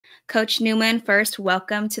Coach Newman, first,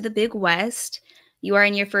 welcome to the Big West. You are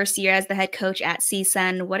in your first year as the head coach at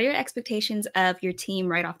CSUN. What are your expectations of your team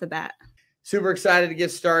right off the bat? Super excited to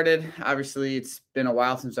get started. Obviously, it's been a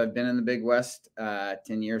while since I've been in the Big West.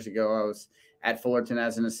 10 years ago, I was at Fullerton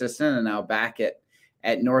as an assistant, and now back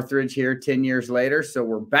at Northridge here 10 years later. So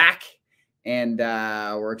we're back, and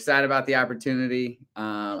we're excited about the opportunity.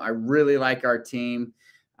 I really like our team.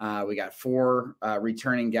 We got four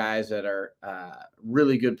returning guys that are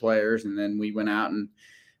really good players, and then we went out and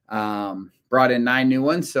brought in 9 new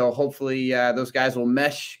ones. So hopefully those guys will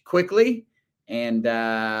mesh quickly, and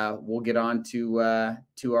we'll get on to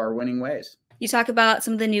our winning ways. You talk about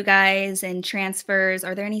some of the new guys and transfers.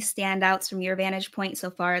 Are there any standouts from your vantage point so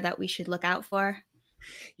far that we should look out for?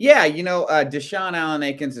 Yeah, Deshaun Allen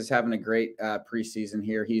Akins is having a great preseason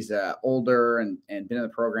here. He's older and been in the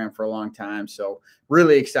program for a long time. So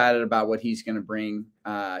really excited about what he's going to bring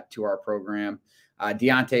to our program.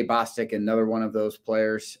 Deontay Bostic, another one of those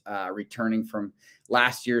players returning from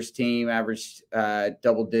last year's team, averaged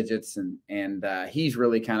double digits, and he's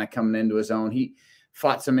really kind of coming into his own. He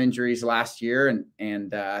fought some injuries last year,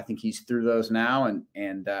 and I think he's through those now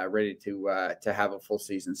and ready to have a full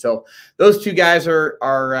season. So those two guys are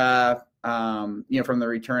from the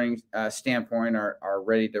returning standpoint are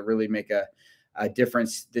ready to really make a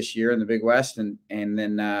difference this year in the Big West. And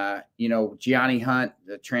then Gianni Hunt,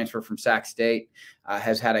 the transfer from Sac State,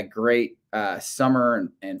 has had a great summer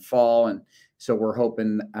and fall, and so we're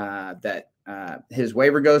hoping that his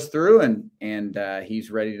waiver goes through and he's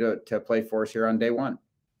ready to play for us here on day one.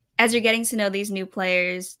 As you're getting to know these new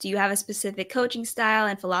players, do you have a specific coaching style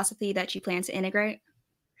and philosophy that you plan to integrate?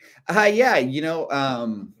 Obviously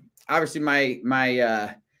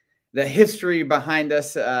the history behind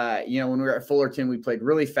us, when we were at Fullerton, we played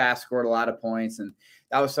really fast, scored a lot of points, and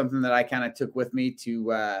that was something that I kind of took with me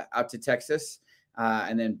to out to Texas.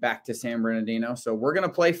 And then back to San Bernardino. So we're going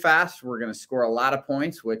to play fast. We're going to score a lot of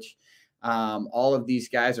points, which all of these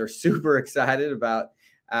guys are super excited about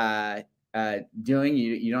doing.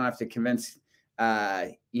 You don't have to convince,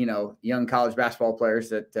 young college basketball players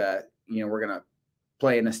that, we're going to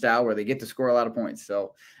play in a style where they get to score a lot of points.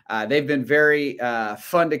 So they've been very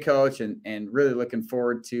fun to coach and really looking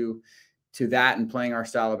forward to that and playing our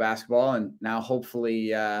style of basketball. And now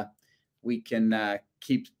hopefully we can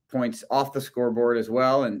keep points off the scoreboard as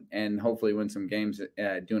well and hopefully win some games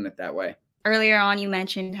doing it that way. Earlier on, you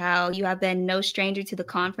mentioned how you have been no stranger to the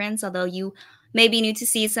conference. Although you may be new to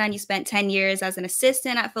CSUN, you spent 10 years as an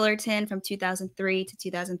assistant at Fullerton from 2003 to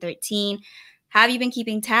 2013. Have you been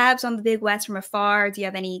keeping tabs on the Big West from afar? Do you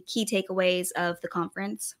have any key takeaways of the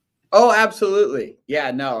conference? Oh, absolutely. Yeah,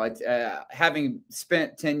 no, having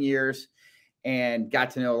spent 10 years and got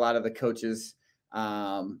to know a lot of the coaches,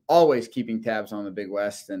 always keeping tabs on the Big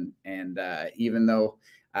West. And even though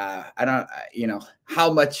I don't, how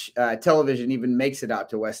much television even makes it out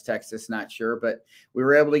to West Texas, not sure, but we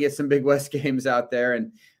were able to get some Big West games out there.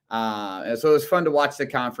 And so it was fun to watch the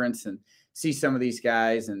conference and see some of these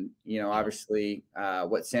guys. And, obviously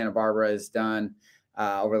what Santa Barbara has done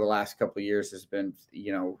over the last couple of years has been,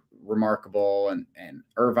 remarkable. And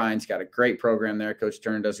Irvine's got a great program there. Coach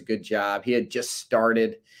Turner does a good job. He had just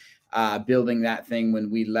started building that thing when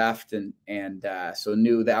we left, and so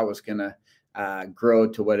knew that was going to grow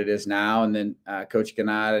to what it is now. And then Coach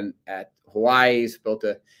Ganad at Hawaii's built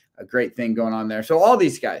a great thing going on there. So all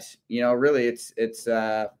these guys, really it's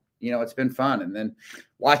been fun. And then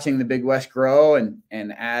watching the Big West grow and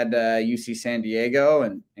add UC San Diego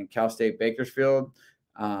and Cal State Bakersfield,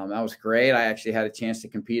 that was great. I actually had a chance to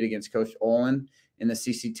compete against Coach Olin in the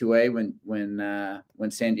CC2A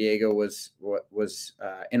when San Diego was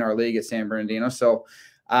in our league at San Bernardino. So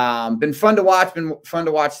been fun to watch. Been fun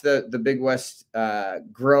to watch the Big West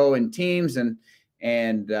grow in teams and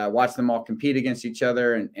watch them all compete against each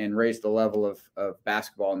other and raise the level of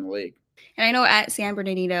basketball in the league. And I know at San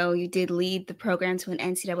Bernardino you did lead the program to an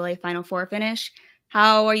NCAA Final Four finish.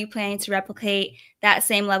 How are you planning to replicate that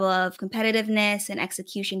same level of competitiveness and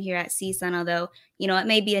execution here at CSUN, although, it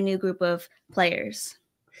may be a new group of players?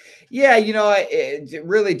 Yeah,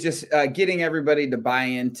 really just getting everybody to buy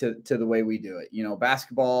into the way we do it.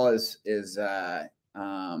 Basketball is there's a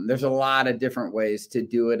lot of different ways to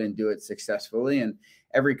do it and do it successfully. And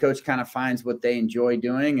every coach kind of finds what they enjoy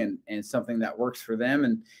doing and something that works for them.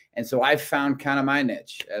 And so I've found kind of my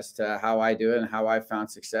niche as to how I do it and how I found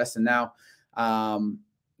success. And now,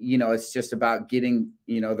 it's just about getting,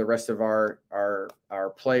 the rest of our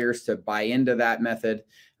players to buy into that method,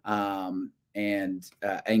 and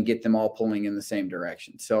get them all pulling in the same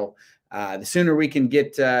direction. So the sooner we can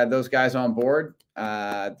get those guys on board,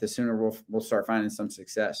 the sooner we'll start finding some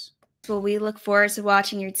success. Well, we look forward to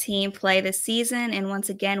watching your team play this season. And once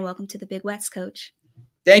again, welcome to the Big West, Coach.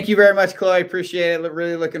 Thank you very much, Chloe. Appreciate it.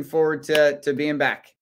 Really looking forward to being back.